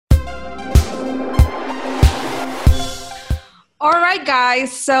All right,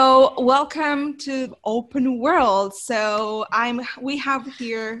 guys. So welcome to Open World. So we have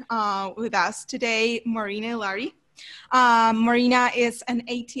here with us today Marina Ilari. Marina is an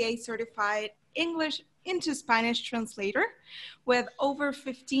ATA certified English into Spanish translator with over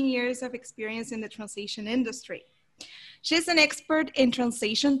 15 years of experience in the translation industry. She's an expert in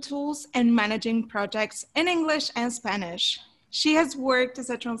translation tools and managing projects in English and Spanish. She has worked as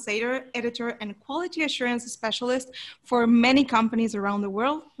a translator, editor, and quality assurance specialist for many companies around the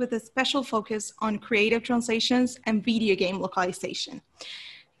world with a special focus on creative translations and video game localization.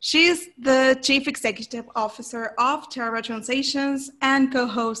 She is the Chief Executive Officer of Terra Translations and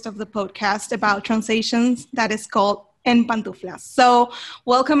co-host of the podcast about translations that is called En Pantuflas. So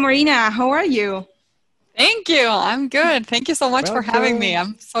welcome, Marina. How are you? Thank you. I'm good. Thank you so much for having me.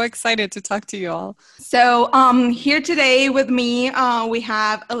 I'm so excited to talk to you all. So here today with me, we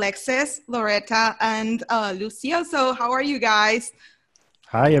have Alexis, Loretta, and Lucia. So how are you guys?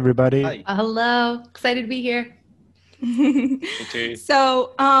 Hi, everybody. Hi. Hello. Excited to be here.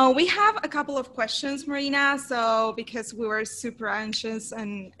 So we have a couple of questions, Marina. So because we were super anxious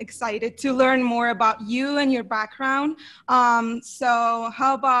and excited to learn more about you and your background. So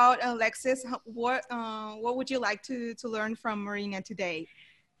how about Alexis? What would you like to learn from Marina today?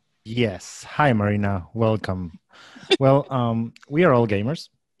 Yes. Hi, Marina. Welcome. Well, we are all gamers.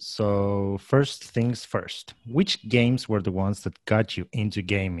 So first things first, which games were the ones that got you into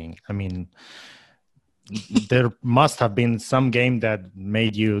gaming? I mean, there must have been some game that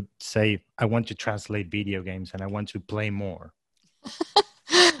made you say, I want to translate video games and I want to play more.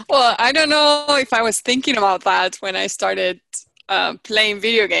 Well, I don't know if I was thinking about that when I started playing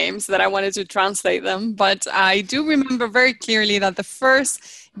video games, that I wanted to translate them. But I do remember very clearly that the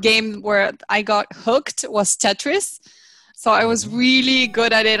first game where I got hooked was Tetris. So I was really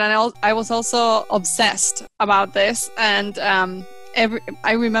good at it. And I was also obsessed about this. And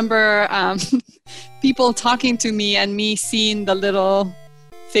I remember people talking to me and me seeing the little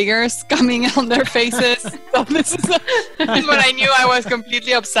figures coming on their faces. So this is when I knew I was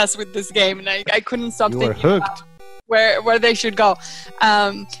completely obsessed with this game, and I couldn't stop thinking about where they should go.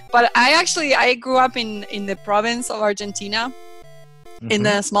 But I grew up in the province of Argentina, in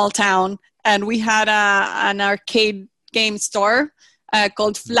a small town, and we had an arcade game store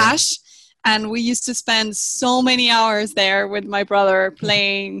called Flash. And we used to spend so many hours there with my brother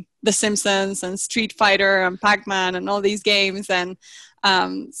playing The Simpsons and Street Fighter and Pac-Man and all these games. And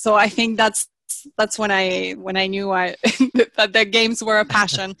so I think that's when I knew that the games were a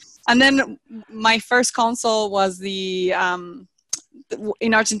passion. And then my first console was in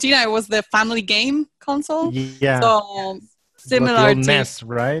Argentina, it was the family game console. Yeah. So similar to NES,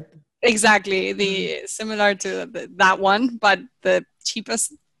 right? Exactly, similar to that one, but the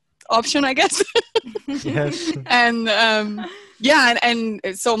cheapest option, I guess. Yes. And and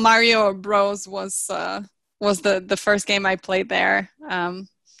so Mario Bros was the first game I played there. And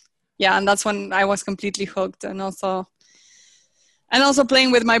that's when I was completely hooked, and also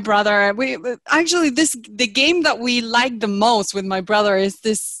playing with my brother. The game that we like the most with my brother is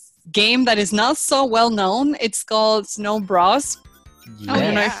this game that is not so well known. It's called Snow Bros. Yeah. I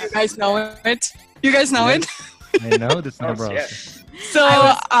don't know if you guys know it. You guys know it? I know the Snow Bros. Yeah. So I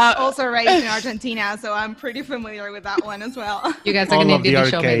was also raised in Argentina, so I'm pretty familiar with that one as well. You guys are going to need to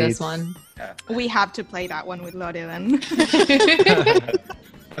show me this one. Yeah. We have to play that one with Lore then.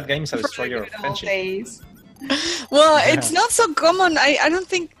 What games are a destroyer of friendship? Well, it's not so common. I don't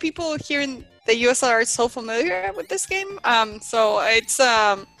think people here in the US are so familiar with this game. So it's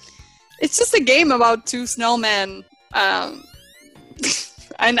just a game about two snowmen.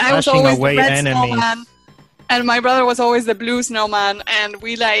 And I was always the red snowman. And my brother was always the blue snowman, and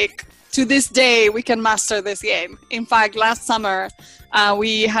we to this day, we can master this game. In fact, last summer,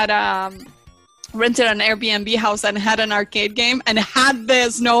 we had rented an Airbnb house and had an arcade game and had the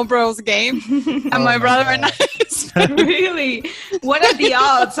Snow Bros game. And my brother and I... Really? What are the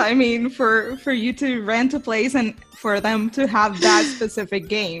odds, I mean, for you to rent a place and for them to have that specific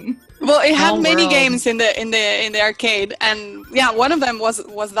game? Well, it had many games in the arcade, and one of them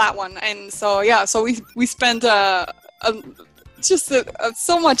was that one, and so we spent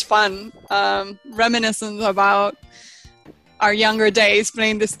so much fun reminiscence about our younger days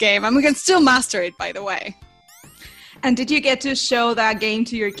playing this game, and we can still master it, by the way. And did you get to show that game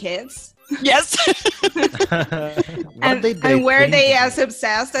to your kids? Yes. And were they as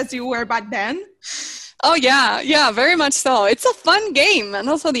obsessed as you were back then? Oh, yeah, very much so. It's a fun game. And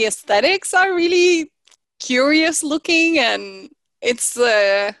also the aesthetics are really curious looking. And it's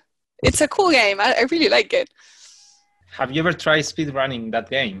a cool game. I really like it. Have you ever tried speedrunning that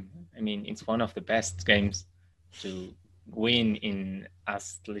game? I mean, it's one of the best games to win in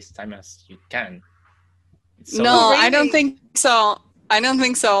as least time as you can. So no, really? I don't think so. I don't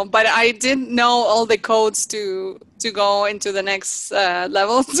think so. But I didn't know all the codes to go into the next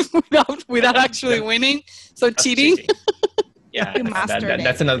levels without actually winning. So that's cheating. Yeah,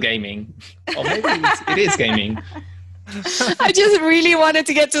 that's not gaming. Or maybe it is gaming. I just really wanted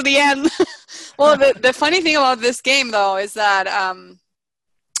to get to the end. Well, the funny thing about this game, though, is that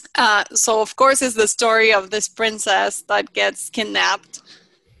so of course it's the story of this princess that gets kidnapped,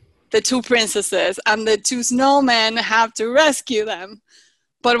 the two princesses, and the two snowmen have to rescue them.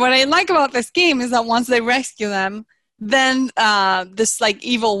 But what I like about this game is that once they rescue them, then this like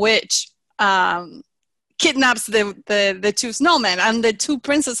evil witch kidnaps the two snowmen, and the two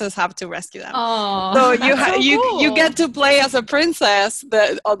princesses have to rescue them. Oh, so you get to play as a princess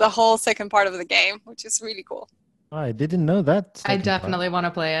the whole second part of the game, which is really cool. I didn't know that. I definitely want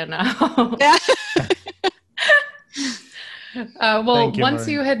to play it now. Yeah. Well, once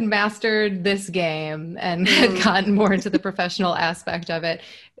you had mastered this game and had gotten more into the professional aspect of it,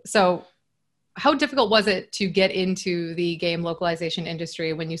 so how difficult was it to get into the game localization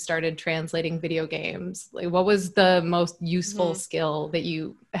industry when you started translating video games? Like, what was the most useful skill that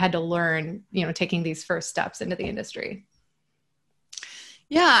you had to learn, taking these first steps into the industry?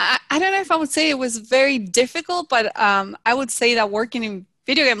 Yeah, I don't know if I would say it was very difficult, but I would say that working in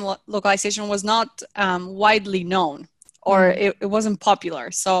video game localization was not widely known, or it wasn't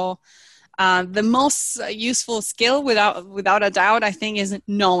popular. So the most useful skill, without a doubt, I think, is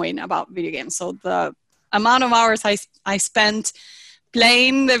knowing about video games. So the amount of hours I spent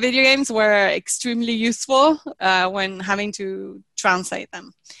playing the video games were extremely useful when having to translate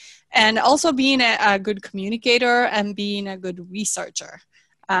them. And also being a good communicator and being a good researcher.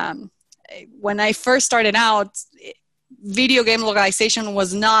 When I first started out, video game localization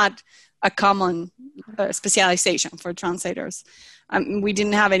was not a common specialization for translators. We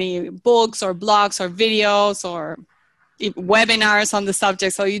didn't have any books or blogs or videos or webinars on the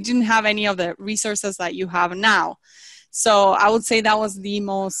subject, so you didn't have any of the resources that you have now. So I would say that was the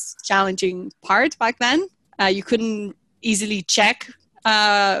most challenging part back then. You couldn't easily check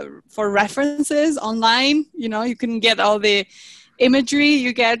for references online. You couldn't get all the imagery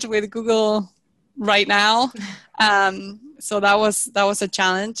you get with Google right now. So that was a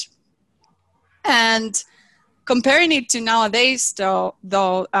challenge. And comparing it to nowadays, though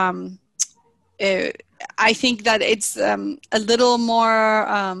I think that it's a little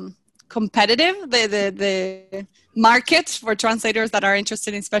more competitive, the market for translators that are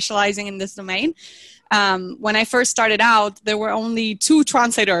interested in specializing in this domain. When I first started out, there were only 2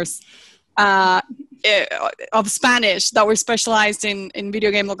 translators of Spanish that were specialized in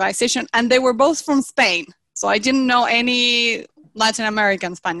video game localization, and they were both from Spain. So I didn't know any Latin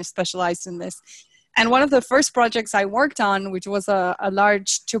American Spanish specialized in this. And one of the first projects I worked on, which was a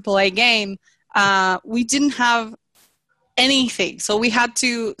large AAA game, we didn't have anything. So we had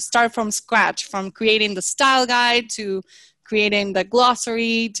to start from scratch, from creating the style guide to creating the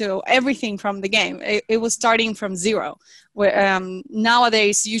glossary to everything from the game. It was starting from zero. Where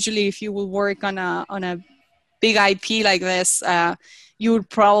nowadays, usually, if you will work on a big IP like this, you would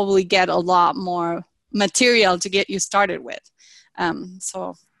probably get a lot more material to get you started with.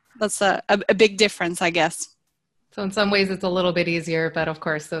 So that's a big difference, I guess. So in some ways, it's a little bit easier, but of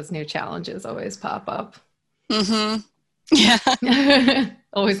course, those new challenges always pop up. Mm-hmm. Yeah.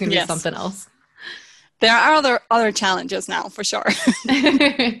 Always going to be something else. There are other challenges now, for sure.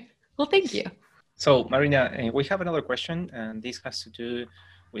 Well, thank you. So, Marina, we have another question, and this has to do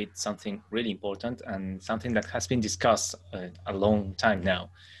with something really important and something that has been discussed a long time now.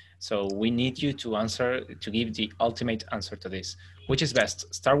 So we need you to give the ultimate answer to this. Which is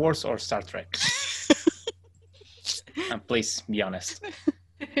best, Star Wars or Star Trek? And please be honest.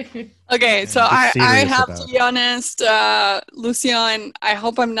 Okay, so I have to be honest, Lucio, and I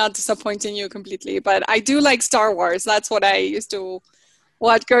hope I'm not disappointing you completely, but I do like Star Wars. That's what I used to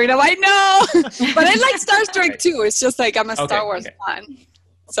watch growing up. I know, but I like Star Trek too. It's just like I'm a Star Wars fan.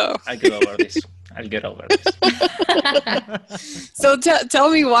 So I'll get over this. So tell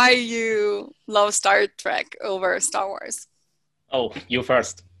me why you love Star Trek over Star Wars. Oh, you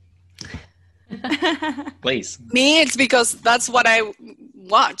first. Please. Me, it's because that's what I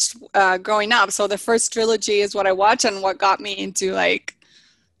watched growing up. So the first trilogy is what I watched and what got me into like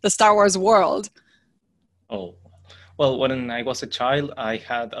the Star Wars world. Oh, well, when I was a child, I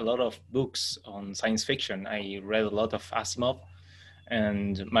had a lot of books on science fiction. I read a lot of Asimov,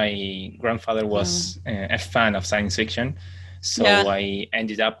 and my grandfather was a fan of science fiction. So I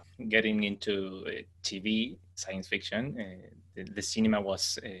ended up getting into TV science fiction. The cinema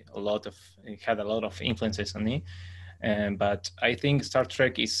was had a lot of influences on me. But I think Star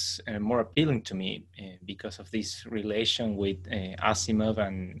Trek is more appealing to me because of this relation with Asimov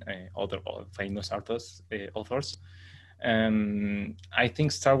and other famous authors. I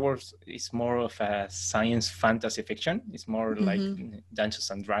think Star Wars is more of a science fantasy fiction. It's more like Dungeons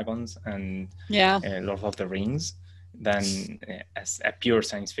and Dragons and Lord of the Rings than as a pure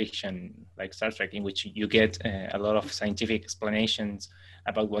science fiction like Star Trek, in which you get a lot of scientific explanations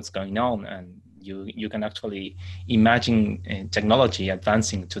about what's going on, and you can actually imagine technology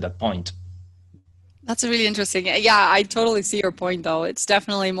advancing to that point. That's really interesting. Yeah, I totally see your point, though. It's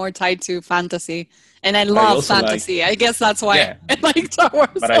definitely more tied to fantasy. And I love fantasy. I guess that's why I like Star Wars.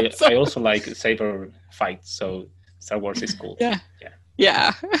 But I also like saber fights, so Star Wars is cool.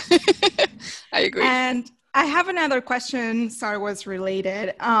 Yeah. I agree. And I have another question, Star Wars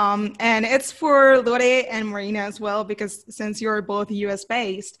related, and it's for Lore and Marina as well, because since you're both US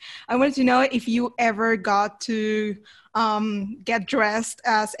based, I wanted to know if you ever got to get dressed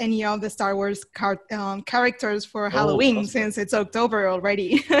as any of the Star Wars characters for Halloween, since it's October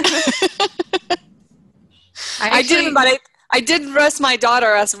already. I didn't, but I did dress my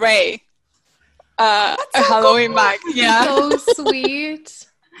daughter as Rey. A Halloween bag. Yeah. So sweet.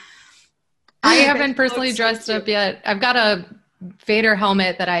 I haven't personally dressed up yet. I've got a Vader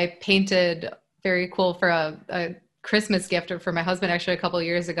helmet that I painted very cool for a Christmas gift for my husband actually a couple of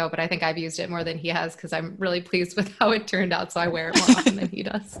years ago, but I think I've used it more than he has because I'm really pleased with how it turned out. So I wear it more often than he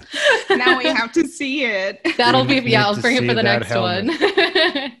does. Now we have to see it. That'll be, I'll bring it for the next one.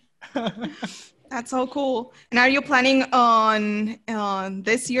 That's so cool. And are you planning on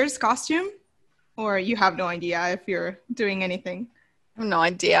this year's costume, or you have no idea if you're doing anything? I have no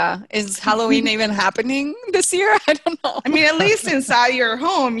idea. Is Halloween even happening this year? I don't know. I mean, at least inside your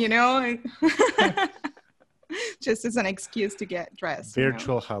home, just as an excuse to get dressed.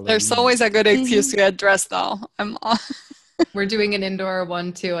 Virtual Halloween. There's always a good excuse to get dressed, though. We're doing an indoor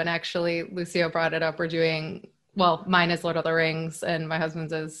one, too. And actually, Lucio brought it up. We're doing, well, mine is Lord of the Rings and my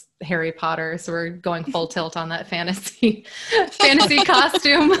husband's is Harry Potter. So we're going full tilt on that fantasy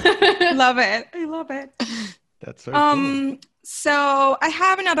costume. Love it. I love it. That's so cool. So I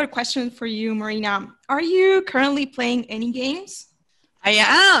have another question for you, Marina. Are you currently playing any games? I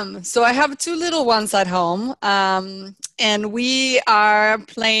am. So I have two little ones at home. And we are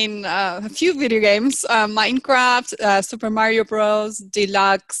playing a few video games. Minecraft, Super Mario Bros.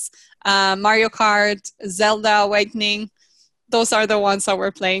 Deluxe, Mario Kart, Zelda Awakening. Those are the ones that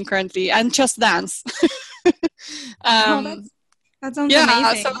we're playing currently. And Just Dance. That sounds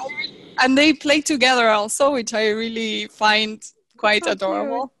amazing. And they play together also, which I really find quite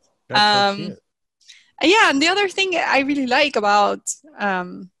adorable. That's so cute. Yeah, and the other thing I really like about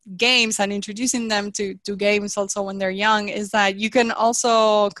games and introducing them to games also when they're young is that you can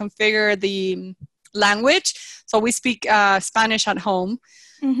also configure the language. So we speak Spanish at home,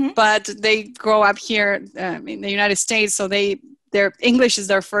 but they grow up here in the United States, so their English is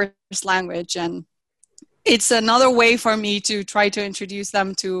their first language, and it's another way for me to try to introduce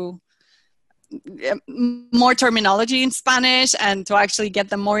them to more terminology in Spanish and to actually get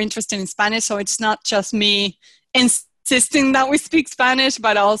them more interested in Spanish. So it's not just me insisting that we speak Spanish,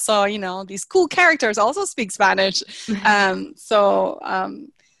 but also, these cool characters also speak Spanish. So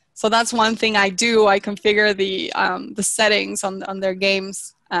that's one thing I do. I configure the settings on their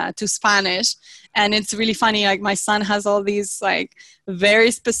games to Spanish. And it's really funny. Like my son has all these like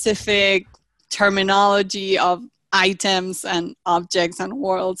very specific terminology of items and objects and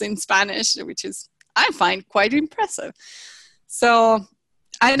worlds in Spanish, which is, I find, quite impressive. So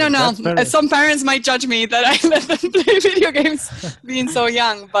I don't know. Some parents might judge me that I let them play video games being so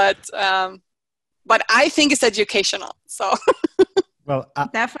young, but I think it's educational. So well,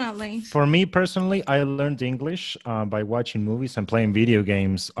 definitely. For me personally, I learned English by watching movies and playing video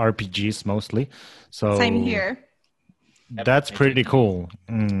games, RPGs mostly. So same here. That's pretty cool.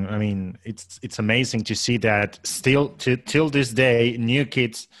 I mean, it's amazing to see that still till this day, new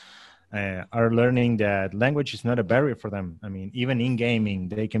kids are learning that language is not a barrier for them. I mean, even in gaming,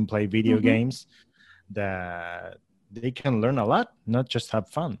 they can play video games that they can learn a lot, not just have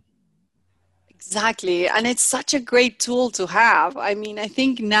fun. Exactly. And it's such a great tool to have. I mean, I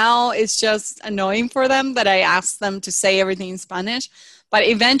think now it's just annoying for them that I ask them to say everything in Spanish. But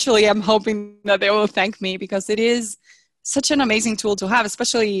eventually, I'm hoping that they will thank me because it is such an amazing tool to have,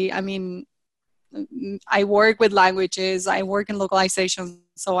 especially, I mean, I work with languages, I work in localization,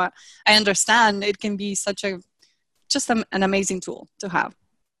 so I understand it can be just an amazing tool to have.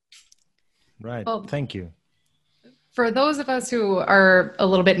 Right. Well, thank you. For those of us who are a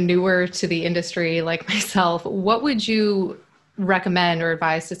little bit newer to the industry, like myself, what would you recommend or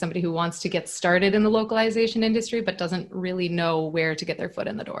advise to somebody who wants to get started in the localization industry but doesn't really know where to get their foot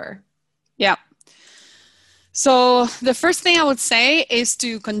in the door? Yeah. So the first thing I would say is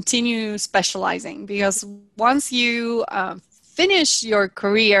to continue specializing, because once you finish your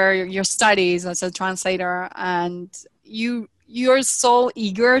career, your studies as a translator, and you're so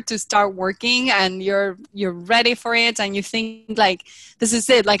eager to start working and you're ready for it, and you think like, this is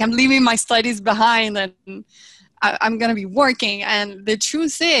it, like I'm leaving my studies behind and I'm going to be working. And the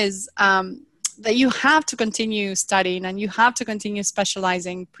truth is that you have to continue studying and you have to continue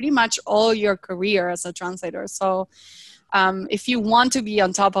specializing pretty much all your career as a translator. So if you want to be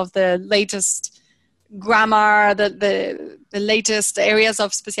on top of the latest grammar, the latest areas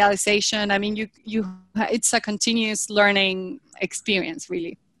of specialization, I mean, it's a continuous learning experience,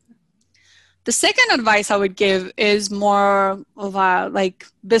 really. The second advice I would give is more of a like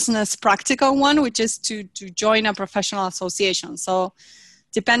business practical one, which is to join a professional association. So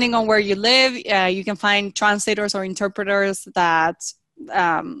depending on where you live, you can find translators or interpreters that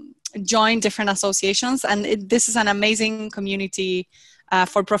join different associations. And this is an amazing community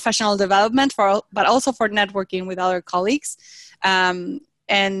for professional development, but also for networking with other colleagues. And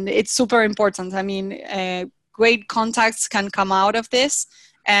it's super important. I mean, great contacts can come out of this.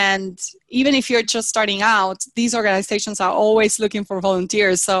 And even if you're just starting out, these organizations are always looking for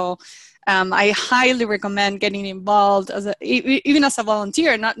volunteers. So I highly recommend getting involved even as a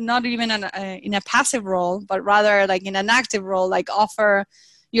volunteer, not even in a passive role, but rather like in an active role, like offer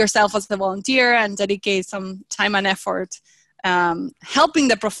yourself as a volunteer and dedicate some time and effort helping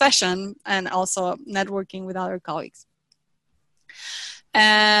the profession and also networking with other colleagues.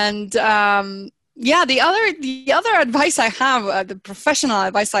 And the other advice I have, the professional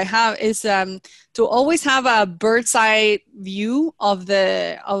advice I have, is to always have a bird's eye view of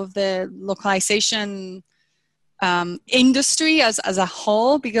the localization industry as a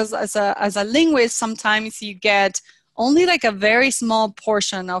whole, because as a linguist, sometimes you get only like a very small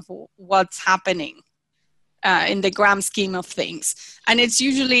portion of what's happening in the grand scheme of things. And it's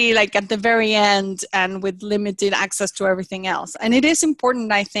usually like at the very end and with limited access to everything else. And it is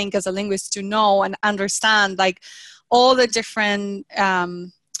important, I think, as a linguist to know and understand like all the different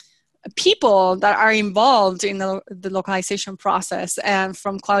people that are involved in the localization process, and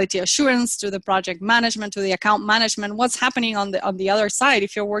from quality assurance to the project management to the account management, what's happening on the other side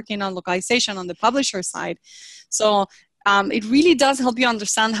if you're working on localization on the publisher side. So it really does help you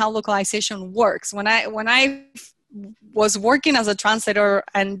understand how localization works. When I was working as a translator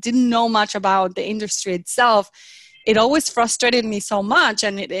and didn't know much about the industry itself, it always frustrated me so much,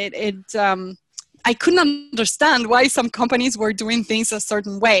 and I couldn't understand why some companies were doing things a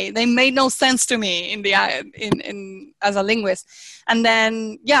certain way. They made no sense to me as a linguist. And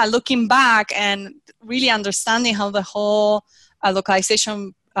then, looking back and really understanding how the whole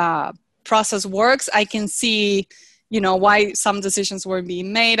localization process works, I can see why some decisions were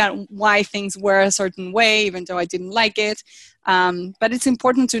being made and why things were a certain way, even though I didn't like it. But it's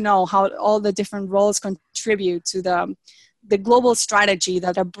important to know how all the different roles contribute to the global strategy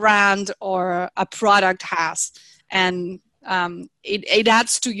that a brand or a product has. And it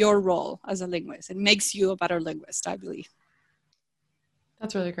adds to your role as a linguist. It makes you a better linguist, I believe.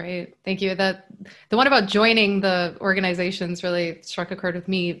 That's really great. Thank you. The one about joining the organizations really struck a chord with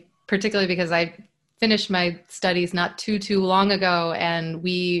me, particularly because I finished my studies not too long ago, and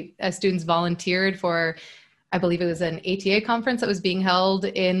we as students volunteered for, I believe it was an ATA conference that was being held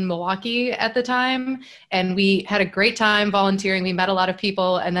in Milwaukee at the time. And we had a great time volunteering. We met a lot of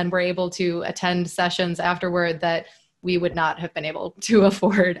people, and then were able to attend sessions afterward that we would not have been able to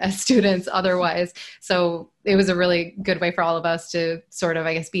afford as students otherwise. So it was a really good way for all of us to sort of,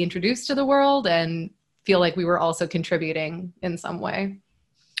 I guess, be introduced to the world and feel like we were also contributing in some way.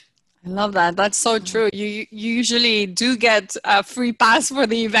 I love that. That's so true. You usually do get a free pass for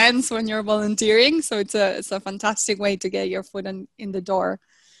the events when you're volunteering. So it's a fantastic way to get your foot in the door.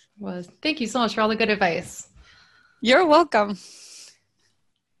 Well, thank you so much for all the good advice. You're welcome.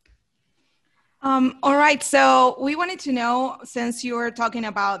 All right. So we wanted to know, since you were talking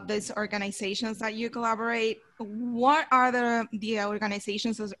about these organizations that you collaborate, what are the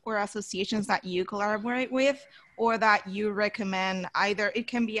organizations or associations that you collaborate with, or that you recommend? It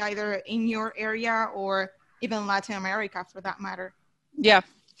can be either in your area or even Latin America for that matter. Yeah,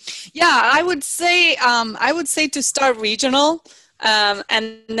 I would say to start regional,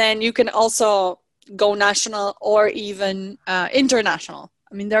 and then you can also go national or even international.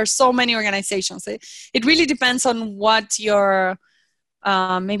 I mean, there are so many organizations. It really depends on what your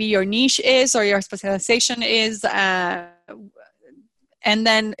maybe your niche is or your specialization is. And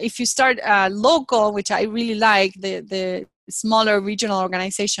then if you start local, which I really like, the smaller regional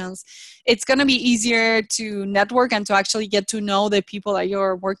organizations, it's going to be easier to network and to actually get to know the people that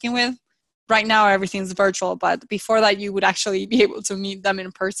you're working with. Right now, everything's virtual, but before that, you would actually be able to meet them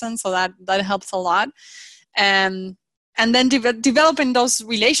in person. So that helps a lot. And then developing those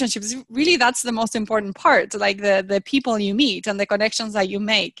relationships, really, that's the most important part, like the people you meet and the connections that you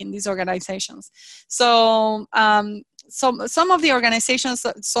make in these organizations. So some of the organizations,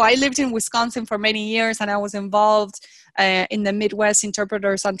 so I lived in Wisconsin for many years, and I was involved in the Midwest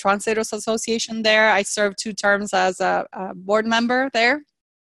Interpreters and Translators Association there. I served 2 terms as a board member there.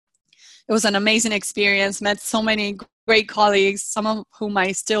 It was an amazing experience, met so many great colleagues, some of whom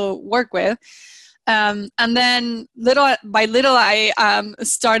I still work with. And then little by little, I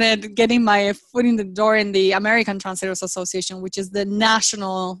started getting my foot in the door in the American Translators Association, which is the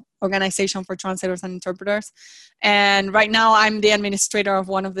national organization for translators and interpreters. And right now, I'm the administrator of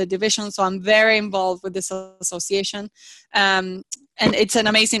one of the divisions, so I'm very involved with this association. And it's an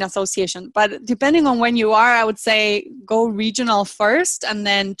amazing association. But depending on when you are, I would say go regional first, and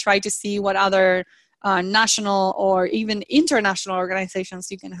then try to see what other national or even international organizations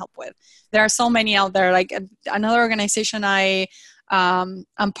you can help with. There are so many out there. Like another organization I'm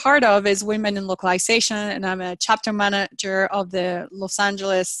part of is Women in Localization, and I'm a chapter manager of the Los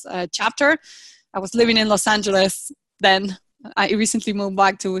Angeles chapter. I was living in Los Angeles then. I recently moved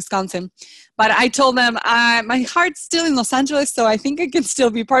back to Wisconsin. But I told them my heart's still in Los Angeles, so I think I can still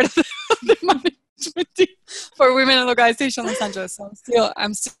be part of the management team for Women in Localization Los Angeles. So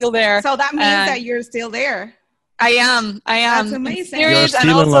I'm still there. So that means that you're still there. I am. That's amazing. You're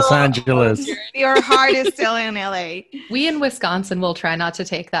still in Los Angeles. Your heart is still in LA. We in Wisconsin will try not to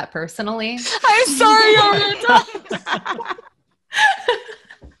take that personally. I'm sorry, Marina.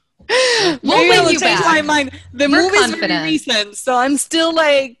 We'll win you change back. my mind. The movie is very recent, so I'm still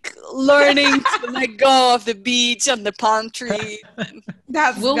like learning to let go of the beach and the palm tree.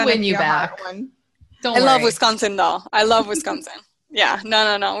 We'll win you back. Don't worry. Love Wisconsin, though. I love Wisconsin. Yeah,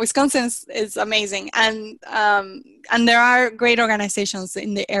 no. Wisconsin is amazing, and there are great organizations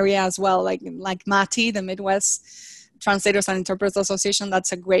in the area as well, like MATI, the Midwest Translators and Interpreters Association.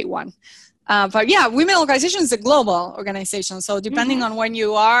 That's a great one. But yeah, Women Organization is a global organization, so depending on when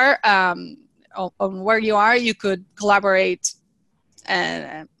you are, on where you are, you could collaborate.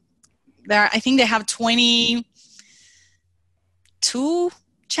 I think they have 22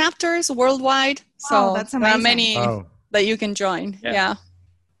 chapters worldwide. So that's amazing. there are many that you can join. Yeah.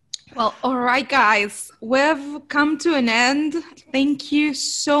 Well, all right, guys, we've come to an end. Thank you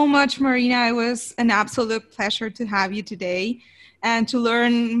so much, Marina. It was an absolute pleasure to have you today and to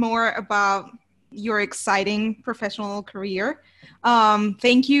learn more about your exciting professional career.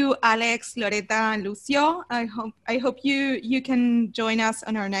 Thank you, Alex, Loretta, and Lucio. I hope you can join us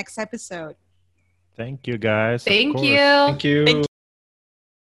on our next episode. Thank you, guys. Thank you. Thank you.